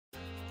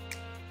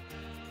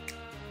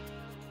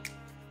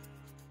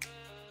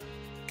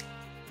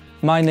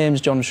My name's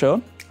John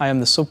Sean. I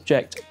am the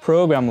subject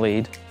programme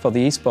lead for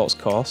the Esports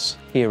course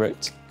here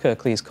at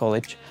Kirklees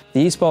College.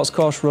 The Esports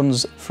course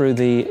runs through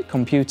the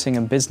Computing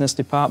and Business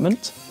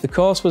department. The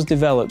course was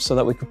developed so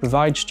that we could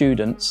provide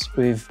students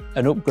with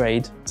an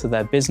upgrade to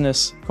their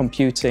business,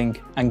 computing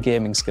and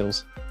gaming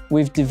skills.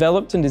 We've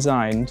developed and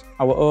designed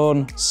our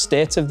own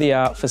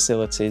state-of-the-art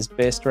facilities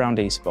based around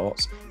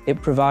esports. It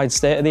provides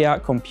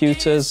state-of-the-art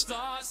computers,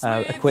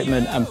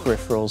 equipment and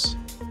peripherals.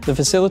 The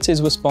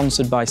facilities were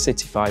sponsored by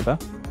City Fibre,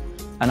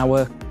 and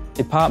our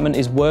department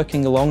is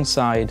working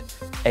alongside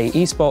an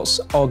esports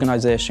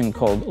organisation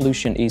called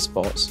Lucian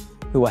Esports,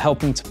 who are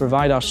helping to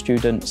provide our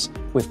students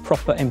with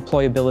proper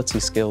employability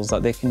skills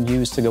that they can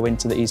use to go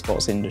into the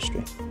esports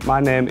industry. My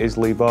name is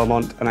Lee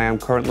Beaumont and I am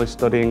currently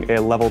studying a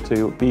Level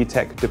 2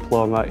 BTEC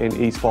Diploma in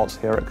Esports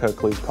here at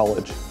Kirklees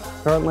College.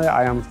 Currently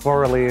I am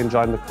thoroughly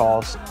enjoying the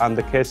course and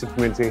the casing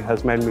community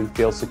has made me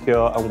feel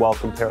secure and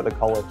welcome here at the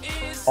college.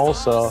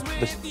 Also,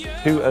 the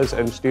tutors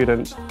and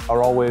students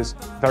are always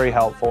very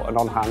helpful and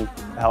on hand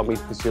to help me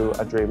pursue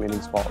a dream in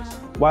esports.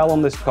 While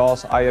on this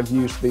course, I have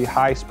used the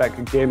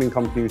high-spec gaming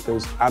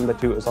computers and the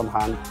tutors on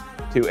hand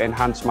to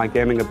enhance my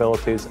gaming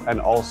abilities and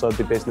also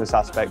the business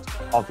aspect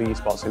of the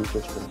esports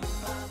industry.